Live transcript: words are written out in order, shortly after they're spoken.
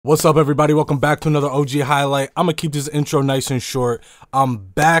What's up, everybody? Welcome back to another OG highlight. I'm gonna keep this intro nice and short. I'm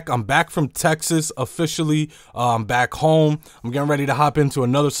back from Texas officially. I'm back home. I'm getting ready to hop into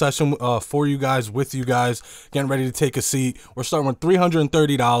another session for you guys, with you guys. Getting ready to take a seat. We're starting with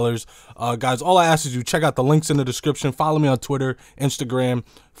 $330. Guys, all I ask is you check out the links in the description. Follow me on Twitter, Instagram.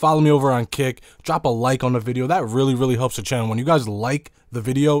 Follow me over on Kick. Drop a like on the video. That really helps the channel. When you guys like the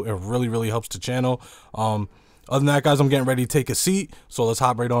video, it really helps the channel. Other than that, guys, I'm getting ready to take a seat, so let's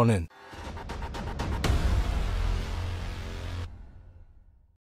hop right on in.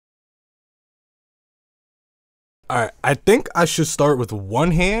 Alright, I think I should start with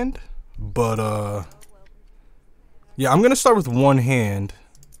one hand, but, yeah, I'm gonna start with one hand.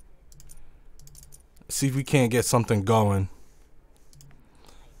 See if we can't get something going.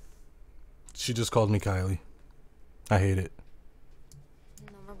 She just called me Kylie. I hate it.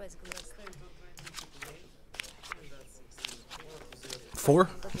 Four?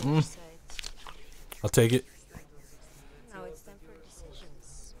 I'll take it.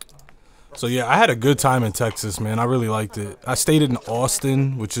 So yeah, I had a good time in Texas, man. I really liked it. I stayed in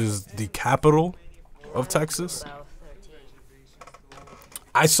Austin, which is the capital of Texas.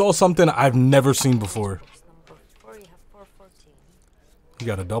 I saw something I've never seen before. You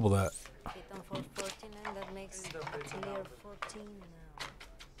gotta double that.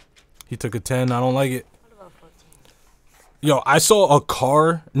 He took a 10. I don't like it. Yo, I saw a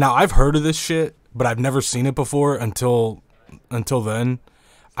car. Now, I've heard of this shit, but I've never seen it before until then.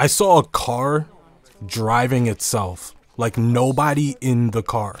 I saw a car driving itself. Like, nobody in the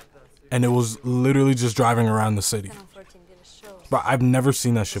car. And it was literally just driving around the city. But I've never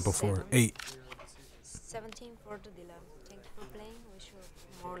seen that shit before. 8.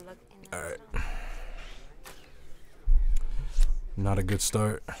 Alright. Not a good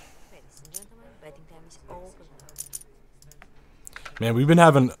start. Man, we've been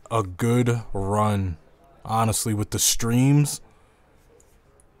having a good run, honestly, with the streams.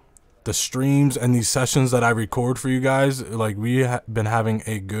 The streams and these sessions that I record for you guys, like, we have been having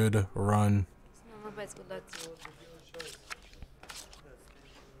a good run.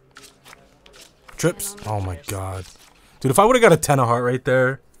 Trips? Oh my god. Dude, if I would have got a 10 of heart right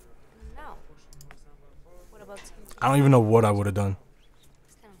there, I don't even know what I would have done.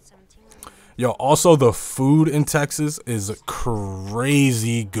 Yo, also the food in Texas is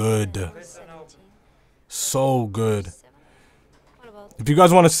crazy good. So good. If you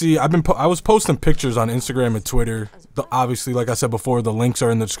guys want to see, I was posting pictures on Instagram and Twitter. Obviously, like I said before, the links are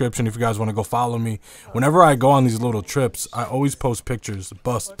in the description if you guys want to go follow me. Whenever I go on these little trips, I always post pictures.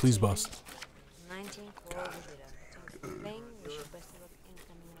 Bust, please bust.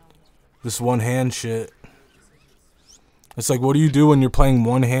 This one hand shit. It's like, what do you do when you're playing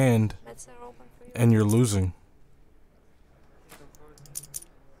one hand and you're losing?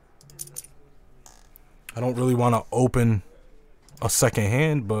 I don't really want to open a second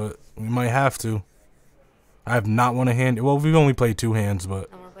hand, but we might have to. I have not won a hand. Well, we've only played 2 hands, but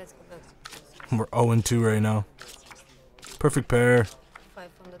we're 0-2 right now. Perfect pair.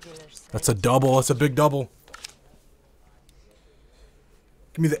 That's a double. That's a big double.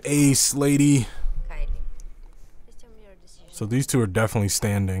 Give me the ace, lady. So these two are definitely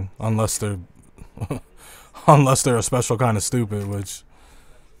standing, unless they're unless they're a special kind of stupid, which,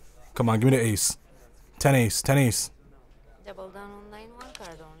 come on, give me the ace. 10 ace, 10 ace.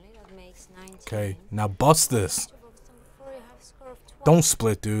 Okay, now bust this. Don't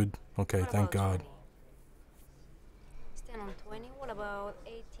split, dude. Okay, thank God. Stand on 20. What about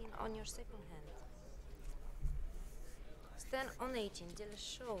 18 on your second hand? Stand on 18. Deal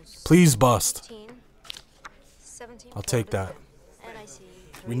shows. Please bust. 15, 17. I'll take that. And I see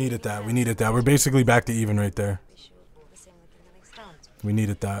We needed that. We needed that. We're basically back to even right there. We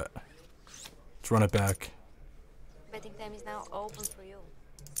needed that. Let's run it back. Betting time is now open for you.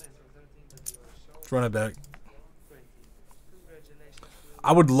 Let's run it back.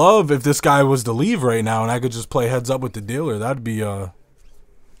 I would love if this guy was to leave right now and I could just play heads up with the dealer. That'd be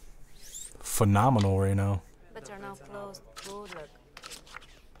phenomenal right now. Better now closed. Good luck.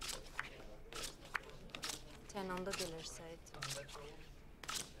 10 on the dealer side.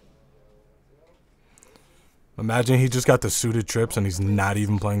 Imagine he just got the suited trips and he's not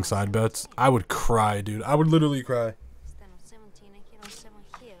even playing side bets. I would cry, dude. I would literally cry. Stand on 17 and hit on 7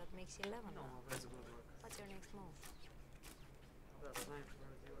 here. That makes 11 now. What's your next move?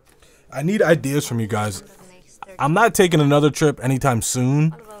 I need ideas from you guys. I'm not taking another trip anytime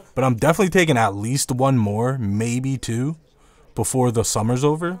soon, but I'm definitely taking at least one more, maybe 2, before the summer's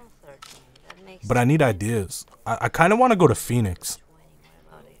over. But I need ideas. I kind of want to go to Phoenix.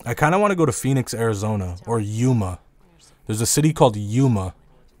 I kind of want to go to Phoenix, Arizona, or Yuma. There's a city called Yuma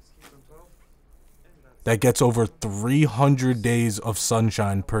that gets over 300 days of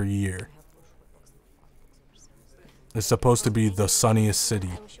sunshine per year. It's supposed to be the sunniest city.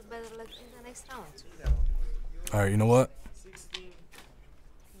 I wish you better luck in the next round. Alright, you know what?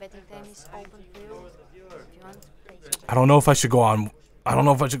 Betting time is open for you. If you want, place your bet. I don't know if I should go on. I don't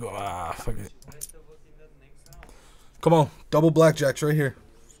know if I should go. Ah, fuck it. Come on. Double blackjacks right here.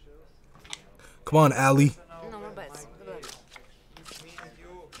 Come on, Allie. No more bets. Good luck.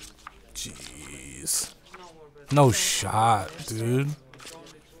 Jeez. No shot, dude.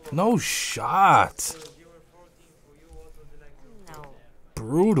 No shot. No.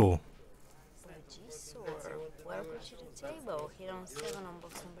 Brutal. G-Sor. Welcome to the table. Hit on 7 on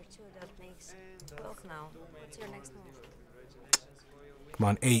box number 2. That makes 12 now. What's your next move? Come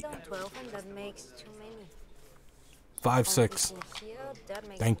on, 8. Hit on 12 and that makes too many. 5, 6. Here, that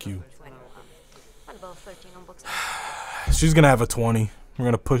makes Thank you. 21. What about 13 on box number 2? She's gonna have a 20. We're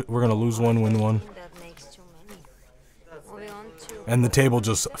gonna push. We're gonna lose one, win one. That makes too many. Moving on to And the table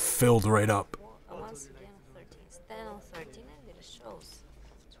just filled right up. once again 13. Stand on 13 and it shows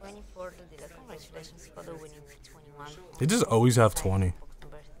 24 to dealer. Congratulations for the winning 21. They just always have 20. Box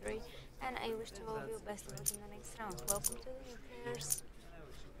number 3. And I wish to all of you best of luck in the next round. Welcome to the new players.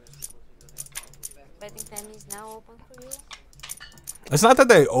 Betting time is now open for you. It's not that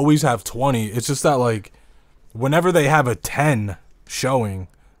they always have 20. It's just that, like, whenever they have a 10 showing,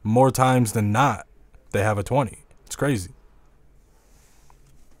 more times than not, they have a 20. It's crazy.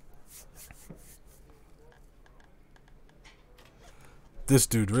 This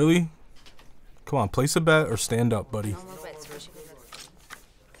dude, really? Come on, place a bet or stand up, buddy. No more bets. Wish you good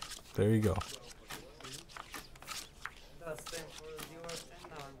luck. There you go.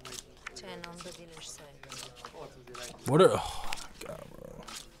 10 on the dealer's side. What are... Oh, my God, bro.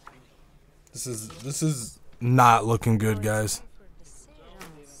 This is not looking good, guys. For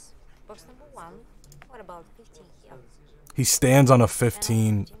decisions. Box number 1. What about 15 here? He stands on a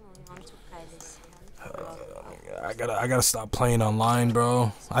 15. Moving on to Kylie's hand. I gotta stop playing online,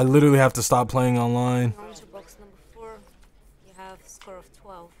 bro. I literally have to stop playing online. On to box number 4. You have score of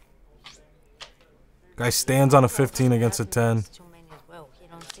 12. Guy stands on a 15 against a 10. Too many as well.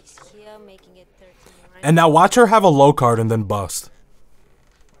 Hit on 6 here, making it 13 right. And now watch her have a low card and then bust.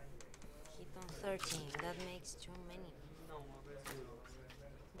 Hit on 13. That makes too many.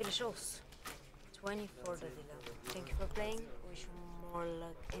 Dealer shows 24 the dealer. Thank you for playing. Wish you more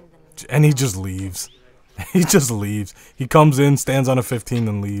luck in the next And he just leaves. He just leaves. He comes in, stands on a 15,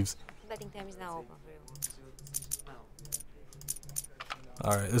 and leaves. betting time is now open for you.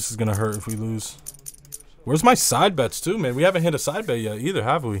 Alright, this is gonna hurt if we lose. Where's my side bets too, man? We haven't hit a side bet yet either,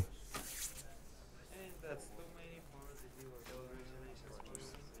 have we?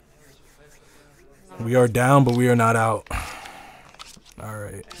 We are down, but we are not out.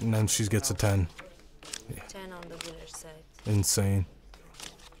 Alright, and then she gets a 10. 10 on the dealer's side. Insane.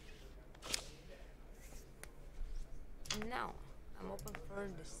 Now, I'm open for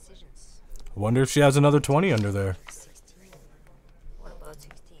decisions. I wonder if she has another 20 under there. 16. What about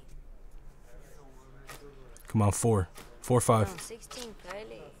 16? Come on, 4. 4, 5. No, 16,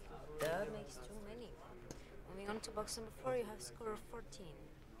 Kylie. That makes too many. Moving on to box number 4, you have score of 14.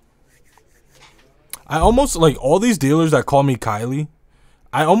 I almost, like, all these dealers that call me Kylie,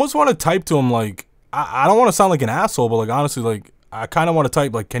 I almost want to type to them, like, I don't want to sound like an asshole, but, like, honestly, like, I kind of want to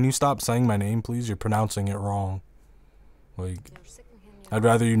type, like, can you stop saying my name, please? You're pronouncing it wrong. Like, Your second hand, you I'd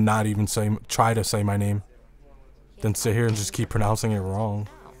rather you not even try to say my name than sit here and just keep pronouncing it wrong.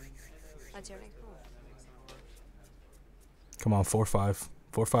 now. That's your next move. Come on, 4, 5.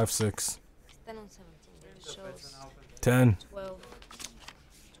 4, 5, 6. 10 on 17. It shows 10. 12,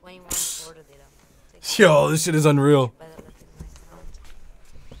 21 for the dealer. Yo, this shit is unreal. Better luck in the next round.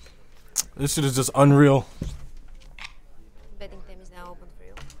 This shit is just unreal. Betting time is now open for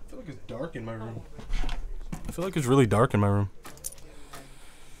you. I feel like it's dark in my room. I feel like it's really dark in my room.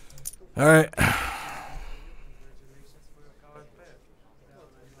 Alright.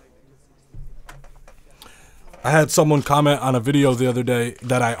 I had someone comment on a video the other day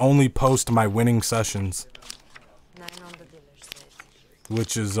that I only post my winning sessions, 9 on the dealer's side.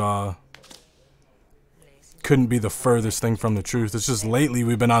 which is couldn't be the furthest thing from the truth. It's just lately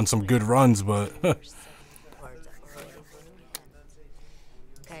we've been on some good runs, but Cards are already winning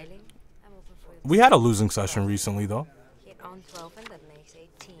hand. Kylie, I'm open for you. we had a losing session recently though. Hit on 12 and that makes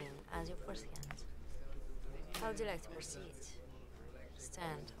 18 as your first hand. How would you like to proceed?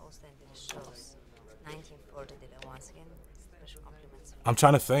 Stand, all stand in the shows. 19 for the dealer once again. Special compliments. I'm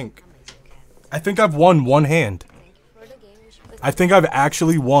trying to think. Amazing hand. I think I've won one hand. Thank you for the game. Wish you best I think I've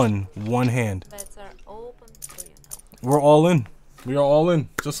actually won one hand. bets are open for you now. We're all in. We are all in.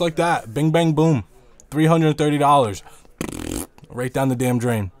 Just like that. Bing, bang, boom. $330. Right down the damn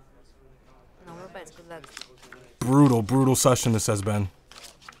drain. No more bets. Good luck. Brutal, brutal session this has been.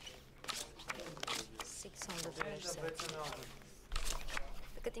 600 on your set.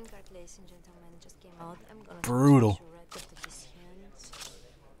 The cutting card, ladies and gentlemen, just came out. I'm gonna Brutal. choose you right after this hand.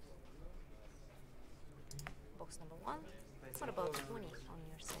 Box number 1. What about 20 on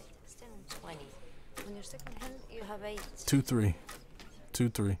your set? Still on 20. On your second hand, you have 8. 2-3.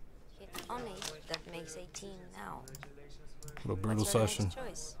 2-3. Hit on 8. That makes 18 now. What a brutal What's your session. next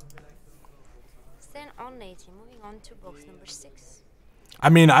choice? Stand on 18. Moving on to box number 6. I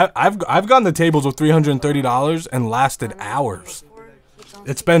mean, I've gotten the tables with $330 and lasted hours.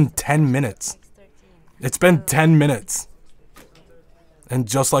 It's been 10 minutes. It's been 10 minutes. And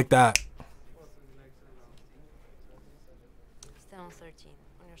just like that. Stand on 13.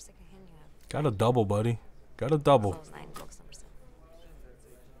 On your second hand, you have Got a double, buddy. Got a double. close 9. Box number 7.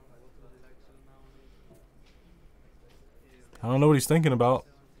 I don't know what he's thinking about.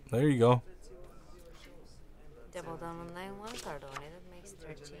 There you go. Double down on 9. 1 card on it. That makes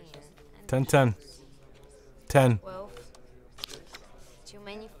 13. And 10-10. 10. 12. Too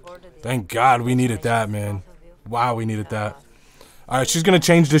many for the deal. Thank God we needed that, man. Wow, we needed that. All right, she's going to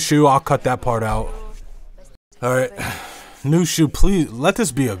change the shoe. I'll cut that part out. All right. New shoe, please. Let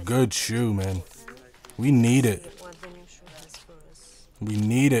this be a good shoe, man. We need it. What the new shoe has for us. We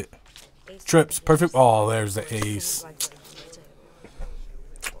need it. Trips. Perfect. Oh, there's the ace.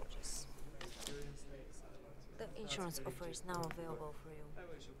 The insurance offer is now available for you.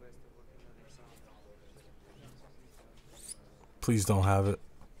 Please don't have it.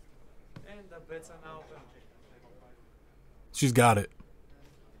 She's got it.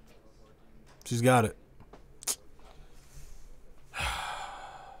 She's got it. The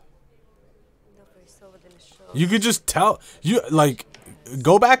offer is over the show. You could just tell. You like,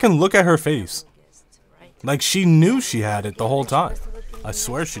 go back and look at her face. Right? Like she knew she had it the whole time. I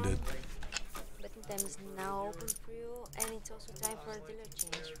swear she did. Betting time is now open for you, and it's also time for a dealer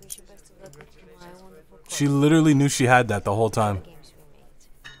change. Wish you best of luck with my wonderful call. She literally knew she had that the whole time. The games we made.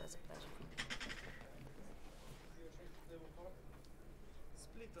 It was a pleasure.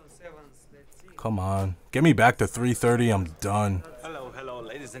 Come on. Get me back to 330. I'm done. Hello,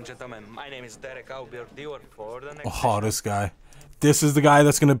 ladies and gentlemen. My name is Derek. I'll be your dealer for the next Oh, this guy. This is the guy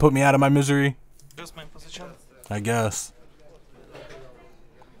that's going to put me out of my misery? Just my position. I guess.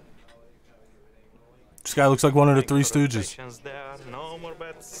 This guy looks like one of the Three Stooges. There. No more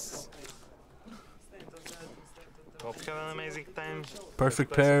bets. Hope you have an amazing time.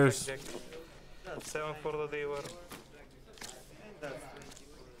 Perfect pairs. 7 for the dealer.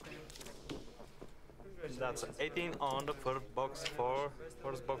 That's 18 on the first box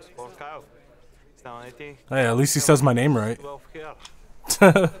for Kyle. It's now 18. Hey, at least he says my name right. 12 here.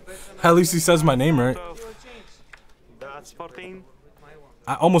 At least he says my name right. 12. That's 14.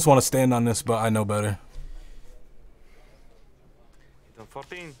 I almost want to stand on this, but I know better. Hit on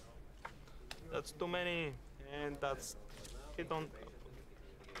 14. That's too many. And that's hit on.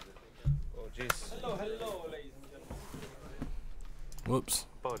 Oh jeez. Whoops.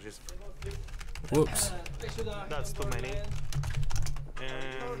 Apologies. Whoops. That's too many.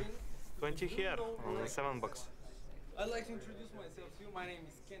 And 20 here on the 7 box. I'd like to introduce myself to you. My name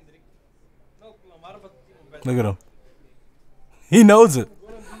is Kendrick. Look at him. He knows it.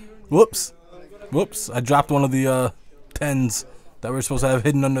 Whoops. Whoops. I dropped one of the 10s that we're supposed to have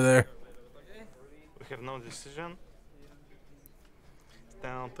hidden under there. We have no decision.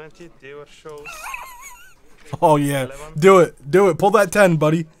 Down 20, dealer shows. Oh, yeah. Do it. Do it. Pull that 10,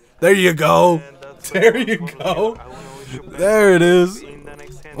 buddy. There you go. And that's There all you for the go. dealer. I wanna wish you best There it is. in the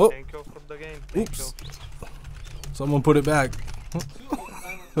next hand. Oh. Thank you for the game. Thank Oops. you. Someone put it back.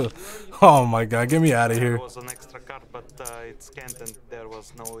 Oh, my God. Get me out of There here. was an extra card, but it scanned and there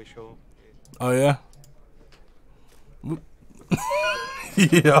was no issue. Oh, yeah? Whoop.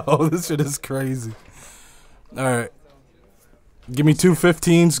 Yo, this shit is crazy. All right. Give me 2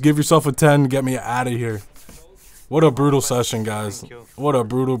 15s. Give yourself a 10. Get me out of here. What a brutal session, guys. What a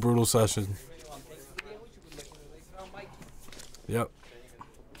brutal, brutal session. Yep.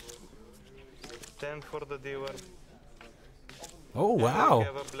 10 for the dealer. Oh, And we wow.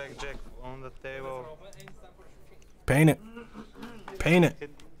 have a blackjack on the table. Paint it. Paint it.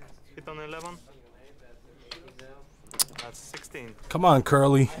 Hit on 11. That's 16. Come on,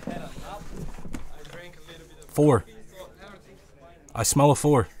 Curly. 4. I smell a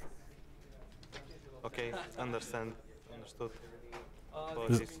 4. Okay, understand. Understood.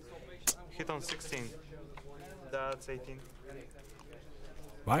 Apologies. Hit on 16. That's 18.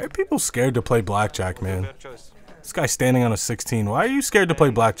 Why are people scared to play blackjack, man? Your choice. This guy's standing on a 16. Why are you scared to play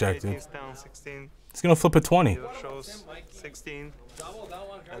And blackjack, 18 dude? down 16. He's gonna flip a 20. Dealer shows 16.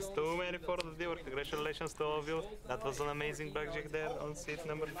 That's too many for the dealer. Congratulations to all of you. That was an amazing blackjack there on seat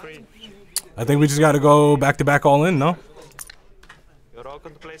number 3. I think we just got to go back to back all in, no? You're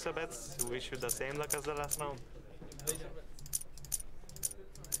welcome to place your bets. Wish you the same luck as the last round.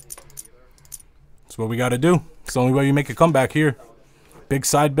 That's what we got to do. It's the only way you make a comeback here. Big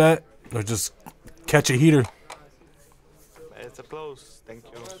side bet or just catch a heater. It's a close. Thank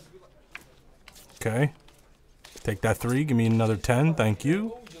you. Okay. Take that 3. Give me another 10. Thank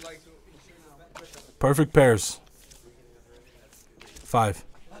you. Perfect pairs. 5.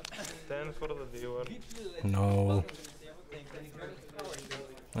 10 for the viewer. No.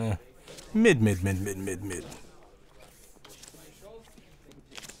 Mid.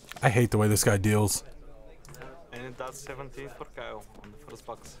 I hate the way this guy deals. And that's 17 for Kyle on the first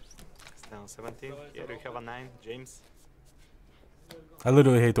box. It's down 17. Here you have a 9, James. I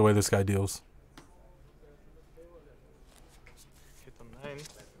literally hate the way this guy deals. Hit on 9.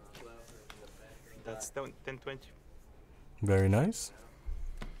 That's down 10, 20. Very nice.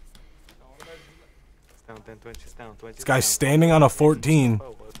 It's down 10, 20. It's down 20. This guy's standing on a 14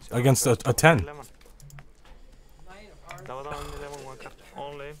 against a 10. 11. That was on 11, one card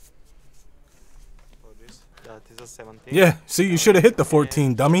only. For this, that is a 17. Yeah, see, you should have hit the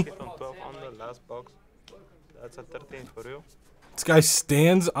 14, dummy. Hit on 12 on the last box. That's a 13 for you. This guy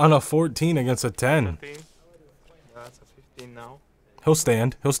stands on a 14 against a 10. 13. That's a 15 now. He'll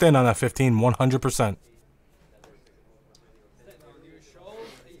stand. He'll stand on that 15 100%.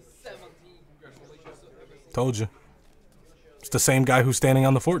 Told you. It's the same guy who's standing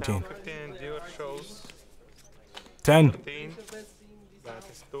on the 14. 15, viewer shows 10. 13. That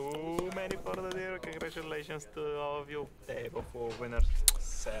is too many for the deal. Congratulations to all of you. Table 4 winners.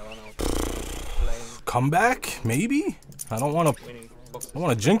 7 out. Playing, Comeback? Maybe? I don't want to. winning. I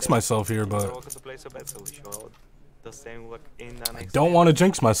want to jinx myself here, You're but welcome to place a bet, so we show the same luck in the next don't want to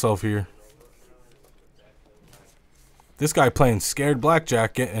jinx myself here. This guy playing scared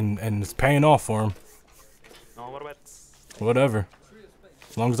blackjack and it's paying off for him. No more bets. Whatever.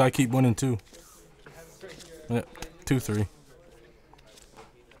 As long as I keep winning too. Yeah, 2, 3.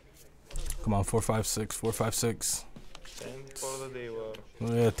 Come on, 4, 5, 6. 4, 5, 6. 10 for the dealer.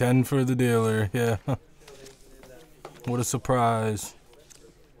 Oh, yeah, 10 for the dealer. Yeah. What a surprise.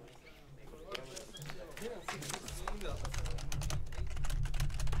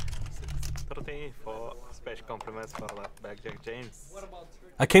 For special compliments for that blackjack, James.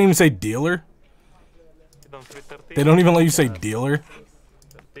 I can't even say dealer. Hit on 313. They don't even let you say dealer.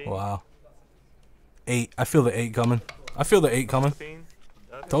 13. Wow. 8. I feel the 8 coming. I feel the 8 coming. 13.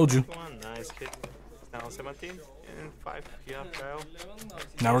 That Told is you. One nice hit. Now 17 and 5 here, Kyle.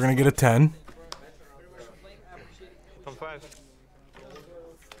 Now we're going to get a 10. Hit on 5.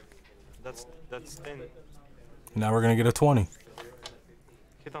 That's 10. Now we're going to get a 20.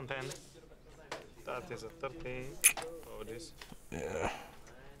 Hit on 10. That is a 13. Oh, this. Yeah.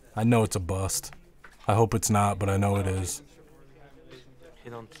 I know it's a bust. I hope it's not, but I know it is.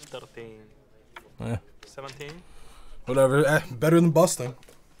 Hit on 13. Eh, 17. whatever. Better than busting.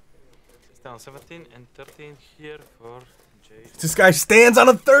 It's down 17 and 13 here for Jay. This guy stands on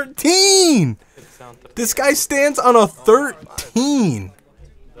a 13. It's down 13. This guy stands on a 13.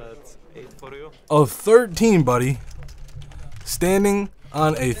 That's 8 for you. A 13, buddy. Standing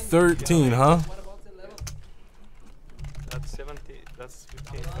on a 13, huh? That's 17. That's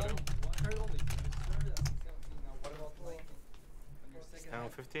 15 for you. It's down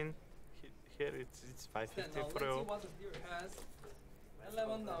 15. Here it's 550 for you.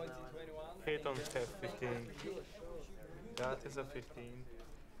 Hit on 15. That is a 15.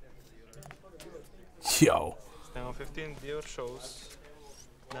 Yo. It's down 15. Viewer shows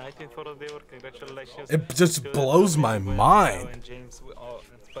 19 for the viewer. Congratulations. It just to blows my Will, mind. And James, we all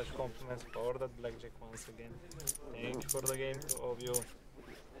special compliments for that blackjack once again. Thank you for the game to all of you.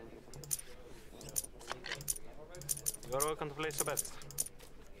 You're welcome to place a bet.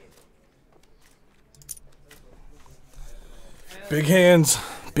 Big hands.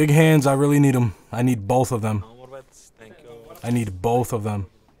 Big hands. I really need them. I need both of them. No more bets. Thank you. I need both of them.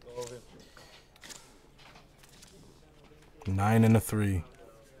 To all of you. 9 and a 3.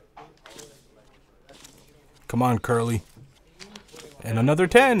 Come on, Curly. And another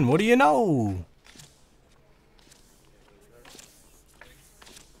 10. What do you know?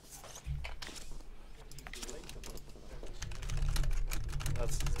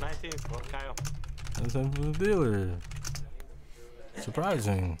 That's 19 for Kyle. That's for the dealer.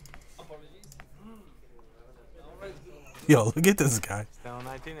 Surprising. Yo, look at this guy. Down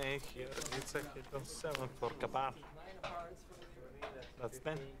 19 8 here. It's a hit on 7 for Kabar. That's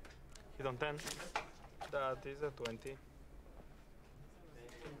 10. Hit on 10. That is a 20.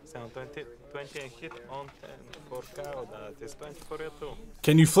 7, 20, 20 and hit on 10 for cow. That is 20 for you too.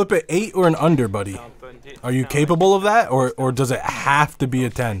 Can you flip it 8 or an under, buddy? 20, Are you capable of that, or does it have to be a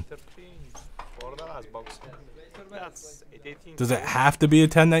 10? 13 for the last box. That's 18. Does it have to be a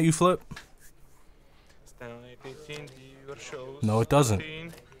 10 that you flip? Stand on 18. Dealer shows. No, it doesn't.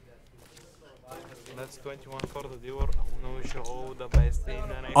 13. That's 21 for the dealer. I want to show the best in the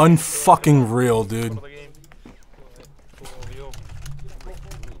night. Unfucking real, dude. For the game. Two of you.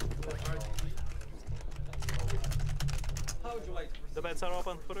 How would you like to proceed? The bets are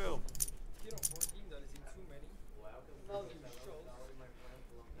open for you. Hit on 14, that isn't too many. Now you shows.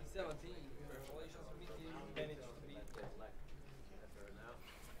 17, congratulations, Mickey. You managed to beat.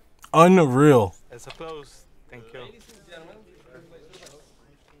 Unreal. It's a close. Thank you. Ladies and gentlemen, congratulations.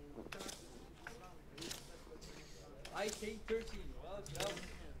 IK13, well done.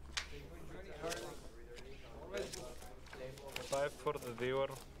 Thank you for joining Harley. Alright. 5 for the dealer.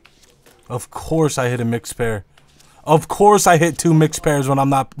 Of course I hit a mixed pair. Of course I hit 2 mixed pairs when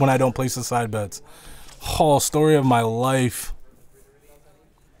I don't place the side bets. Oh, story of my life.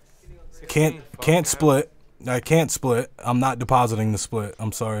 Can't split. I can't split. I'm not depositing the split.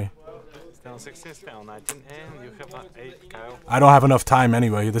 I'm sorry. Down 16, down 19, and you have an 8, Kyle. I don't have enough time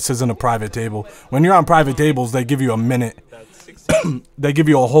anyway. This isn't a private table. When you're on private tables, they give you a minute. That's 16. They give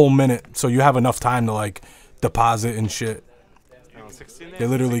you a whole minute, so you have enough time to like deposit and shit. Down 16, They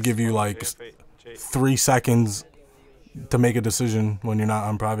literally give you like 3 seconds to make a decision when you're not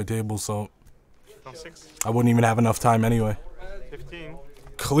on private tables, so Down 6, I wouldn't even have enough time anyway. 15,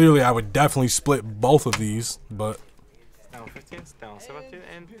 Clearly, I would definitely split both of these, but down 15, down 17,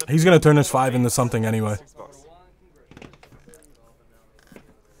 and he's gonna turn his 5 into something anyway. 6 bucks.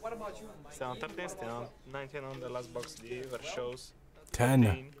 What about you, Mike? Down 13, down 19 on the last box. Dealer shows 10.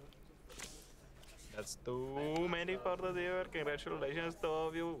 15. That's too many for the dealer. Congratulations to all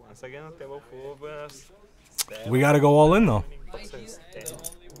of you. Once again, table full of us. We gotta go all in though. Boxes.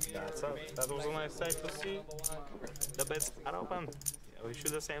 That was a nice sight to see. The bets are open. We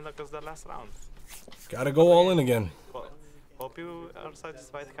should the same luck as the last round. Gotta go all in again. Hope you are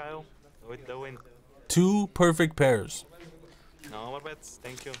satisfied, Kyle, with the win. 2 perfect pairs. No more bets.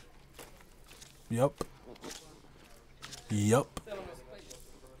 Thank you. Yep. Yep.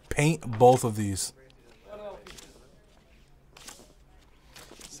 Paint both of these.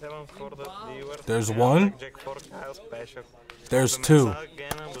 7 for the dealer. There's and 1. Blackjack for Kyle special. There's Compliments 2.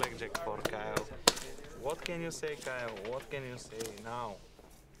 Again, and blackjack for Kyle. What can you say, Kyle? What can you say now?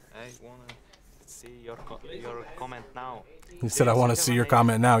 I wanna see your comment now. He said, I want to see your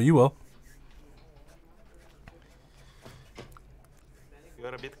comment now. You will.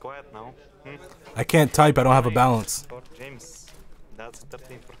 You're a bit quiet now. I can't type. I don't have a balance. For James. That's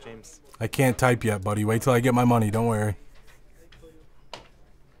 13 for James. I can't type yet, buddy. Wait till I get my money. Don't worry. And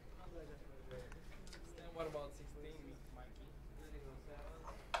what about 16, Mikey?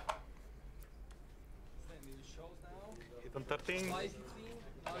 And it shows now. Hit on 13. 5, 15,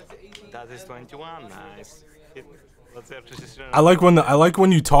 now it's 18. That is 21. Nice. Hit. Let's have to I like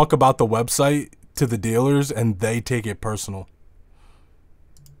when you talk about the website to the dealers and they take it personal.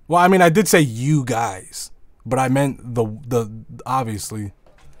 Well, I mean, I did say you guys, but I meant the obviously.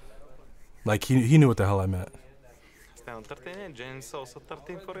 Like he knew what the hell I meant. Down 13 and James also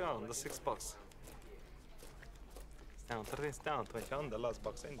 13 for you on the 6th box. Down 13, down 20 on the last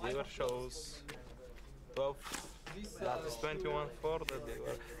box, and dealer shows 12. That is 21 for the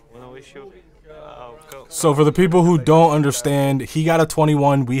dealer. Wanna wish you. So for the people who don't understand, he got a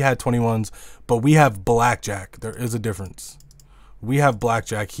 21. We had 21s, but we have blackjack. There is a difference. We have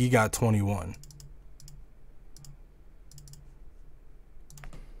blackjack. He got 21.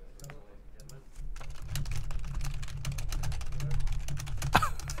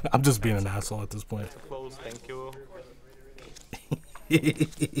 I'm just being an asshole at this point. Close, thank you.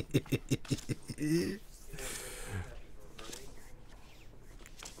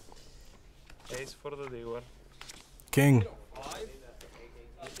 Ace for the dealer. King.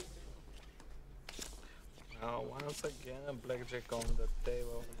 Now once again a blackjack on the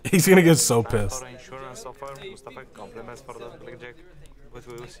table. He's gonna get so Time pissed. for insurance offer. Mustafa compliments for the blackjack, but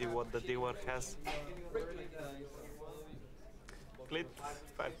we will see what the dealer has. Split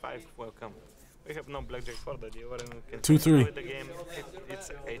 5-5. Welcome. We have no blackjack for the dealer, and we can 2-3. enjoy the game.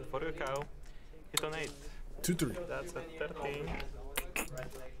 It's 8 for you, Kyle. Hit on 8. 2-3. That's a 13.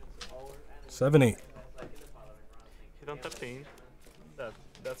 7-8. Hit on 13.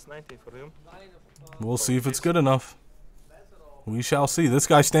 That's 19 for you. We'll see if it's good enough. We shall see. This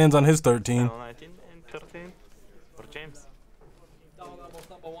guy stands on his 13. Now 19 and 13 for James. Down almost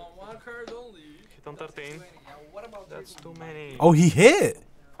number 1-1. One card only. Hit on 13. Yeah, what about That's too many. Oh, he hit.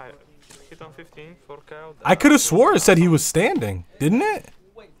 Hit on 15. 4 cow. I could have swore it said he was standing, didn't it?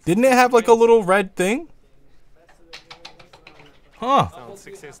 Didn't it have like a little red thing? Huh. Down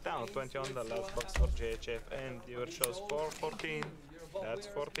 16 down. 20 on the last box for JHF. And viewer shows 4, 14. That's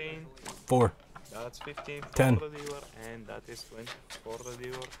 14. 4. That's 15 for 10. the viewer. And that is 20 for the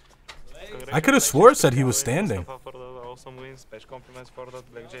viewer. I could have swore it said he was standing. For the awesome win. Special compliments for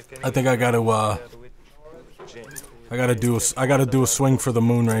that blackjack. I think I gotta I gotta do a swing for the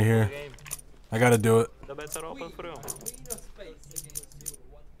moon right here. I gotta do it. The bets are open for you.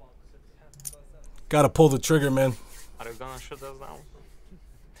 Gotta pull the trigger, man. Are you gonna shoot us now?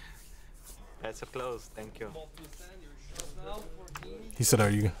 Bets are closed. Thank you. He said, "Are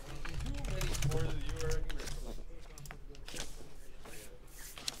you?"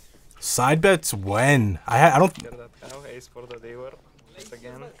 Side bets when? I don't. Get that cow. Ace for the viewer. Once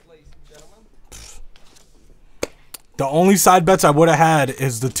again. The only side bets I would have had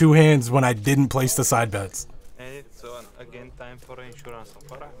is the 2 hands when I didn't place the side bets. And it's again time for insurance.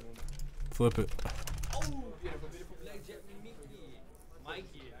 Flip it. Oh, beautiful blackjack,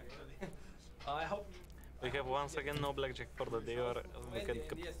 Mikey, actually. I hope. We have once again no blackjack for the viewer. We can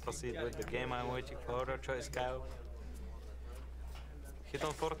proceed with the game. I'm waiting for your choice, Kyle. Hit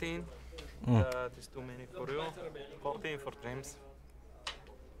on 14. That is too many for you. 14 for James.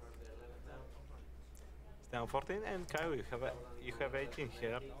 Down 14 and Kyle, you have 18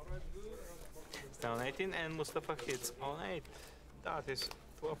 here. Down 18 and Mustafa hits on 8. That is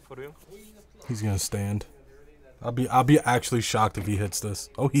 12 for you. He's gonna stand. I'll be actually shocked if he hits this.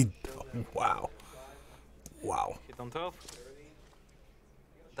 Oh, wow. Wow. Hit on 12.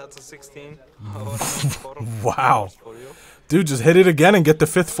 That's a 16. Wow. Dude, just hit it again and get the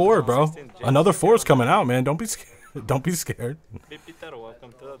 5th 4, bro. Another 4's coming out, man. Don't be scared. Don't be scared. Peter,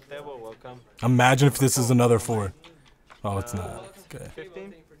 welcome to the table. Welcome. Imagine if this is another 4. Oh, it's not. Okay.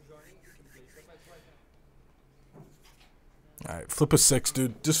 15. Alright, flip a 6,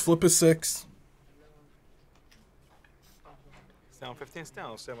 dude. Just flip a 6. Down 15,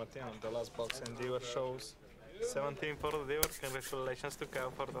 down 17 on the last box, and viewer shows 17 for the viewer. Congratulations to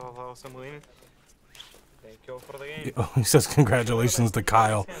Kyle for the awesome win. Thank you all for the game. Oh, he says congratulations to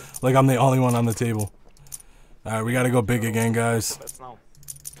Kyle. Like I'm the only one on the table. Alright, we gotta go big again, guys.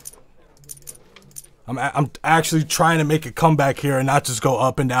 I'm actually trying to make a comeback here and not just go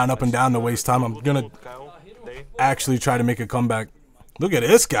up and down to waste time. I'm gonna actually try to make a comeback. Look at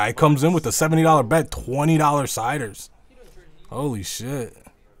this guy. Comes in with a $70 bet, $20 ciders. Holy shit.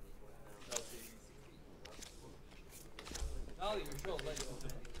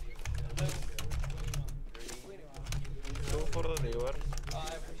 For the viewer.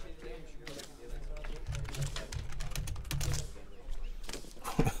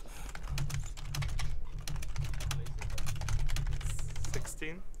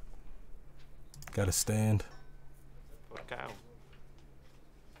 16. Gotta stand. For Kyle.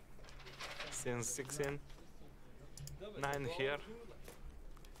 Since 16. 9 here.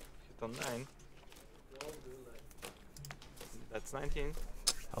 Hit on 9. That's 19.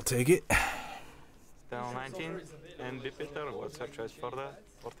 I'll take it. Down 19. And B. Peter, what's your choice for the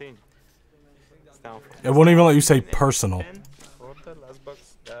 14? It's down 14. It won't even let you say personal. 10 for the last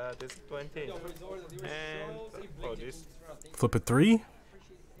box. That is 20. And oh, this. Flip it 3.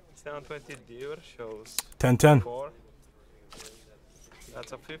 It's down 20. Viewer shows 10-10. 4.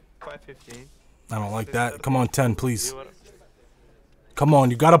 That's a 5-15. I don't like that. Come on, 10, please. Come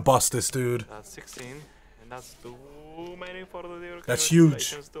on, you gotta bust this, dude. That's 16. And that's too many for the viewer. That's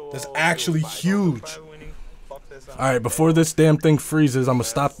huge. That's actually huge. Alright, before this damn thing freezes, I'm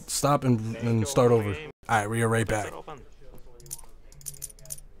gonna stop and start over. Alright, we are right back.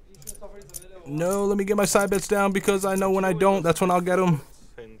 No, let me get my side bets down because I know when I don't, that's when I'll get them.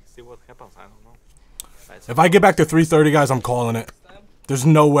 If I get back to 330, guys, I'm calling it. There's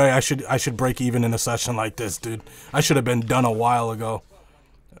no way I should break even in a session like this, dude. I should have been done a while ago.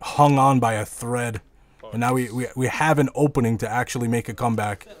 Hung on by a thread. And now we have an opening to actually make a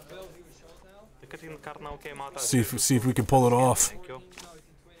comeback. See if we can pull it off.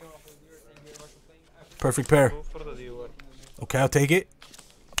 Perfect pair. Okay, I'll take it.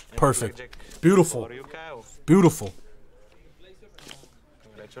 Perfect. Beautiful. Beautiful.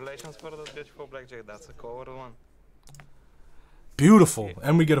 Congratulations for the beautiful blackjack. That's a covered one. Beautiful.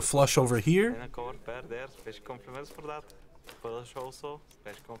 And we get a flush over here. And a covered pair there. Special compliments for that. Flush also.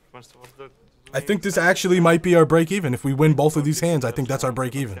 Special compliments for the. I think this actually might be our break even. If we win both of these hands, I think that's our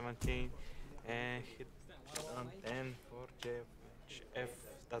break even. 17 and hit on 10 for JF.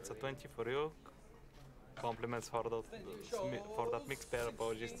 That's a 20 for you. Compliments for that mixed pair.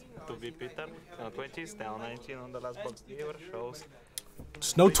 Apologies to be Peter. Now 20, down 19 on the last box. Dealer shows.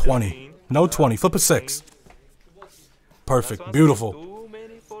 Just no 20. No 20. Flip a 6. Perfect. Beautiful. Too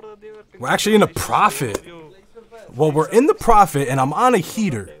many for the dealer. We're actually in a profit. Well, we're in the profit, and I'm on a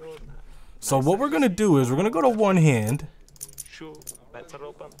heater. So what we're going to do is we're going to go to one hand. Sure, bets are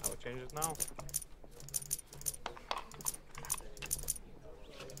open. I'll change it now.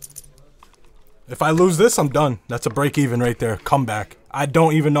 If I lose this, I'm done. That's a break even right there. Comeback. I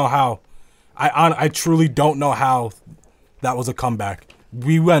don't even know how. I truly don't know how that was a comeback.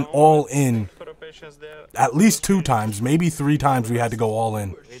 We went all in at least 2 times, maybe 3 times we had to go all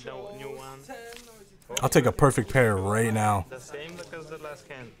in. I'll take a perfect pair right now.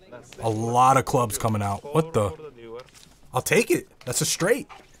 A lot of clubs coming out. What the? I'll take it. That's a straight.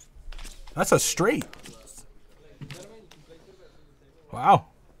 That's a straight. Wow.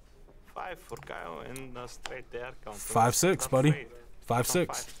 5 for Kyle and straight there. 5-6, buddy.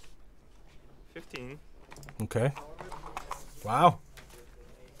 5-6. 15. Okay. Wow.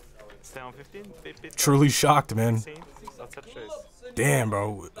 Down 15. Truly shocked, man. Damn,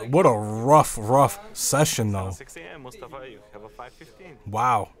 bro. What a rough session, though. 16 and Mustafa, you have a 5-15.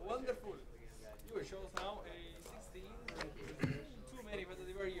 Wow. Wonderful. You shows now a 16. Too many, but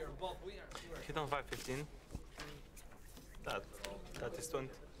they were here. Both winners. Hit on 5-15. That is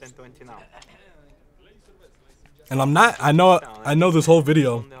 10-20 now. And I'm not. I know this whole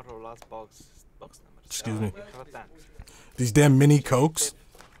video. Excuse me. These damn mini cokes.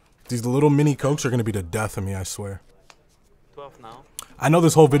 These little mini cokes are gonna be the death of me, I swear. 12 now. I know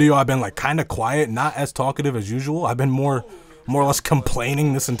this whole video I've been like kind of quiet, not as talkative as usual. I've been more or less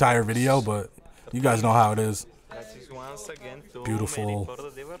complaining this entire video, but you guys know how it is. Once again, Beautiful.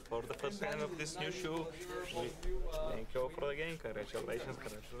 For the first time of this new shoe. Thank you for the game.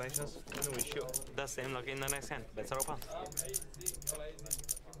 Congratulations. And wish you the same luck in the next hand. Bets are open.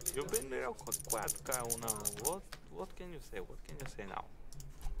 You've been real quiet, Kyle. Now, what can you say? What can you say now?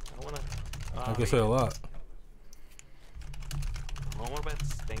 I can say a lot. No more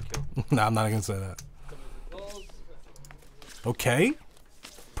bets. Thank you. Nah, I'm not gonna say that. Okay.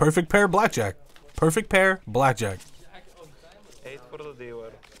 Perfect pair, blackjack. Perfect pair, blackjack. 8 for the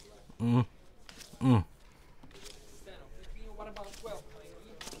dealer.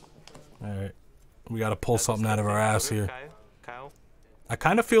 Alright. We gotta pull something out of our ass here. Kyle. I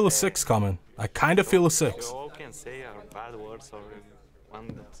kind of feel a 6 coming. I kind of feel a 6. You all can say are bad words or one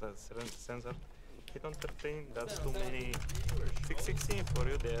that's a sensor. Hit on 13, that's too many. 6-16 for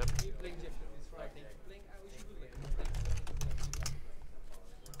you there.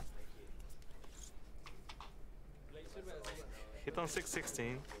 Hit on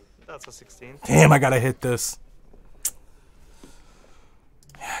 6-16, that's a 16. Damn, I gotta hit this.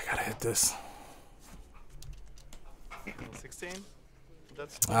 Yeah, I gotta hit this. 16,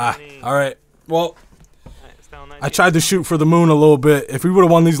 that's too Ah, many. alright. Well, It's down I 19. tried to shoot for the moon a little bit. If we would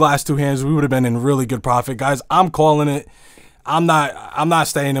have won these last 2 hands, we would have been in really good profit. Guys, I'm calling it. I'm not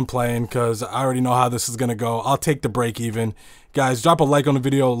staying and playing because I already know how this is gonna go. I'll take the break even. Guys, drop a like on the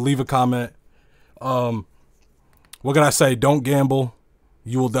video, leave a comment. What can I say? Don't gamble.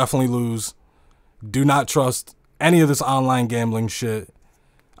 You will definitely lose. Do not trust any of this online gambling shit.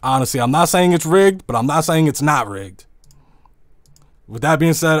 Honestly, I'm not saying it's rigged, but I'm not saying it's not rigged. With that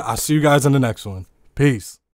being said, I'll see you guys in the next one. Peace.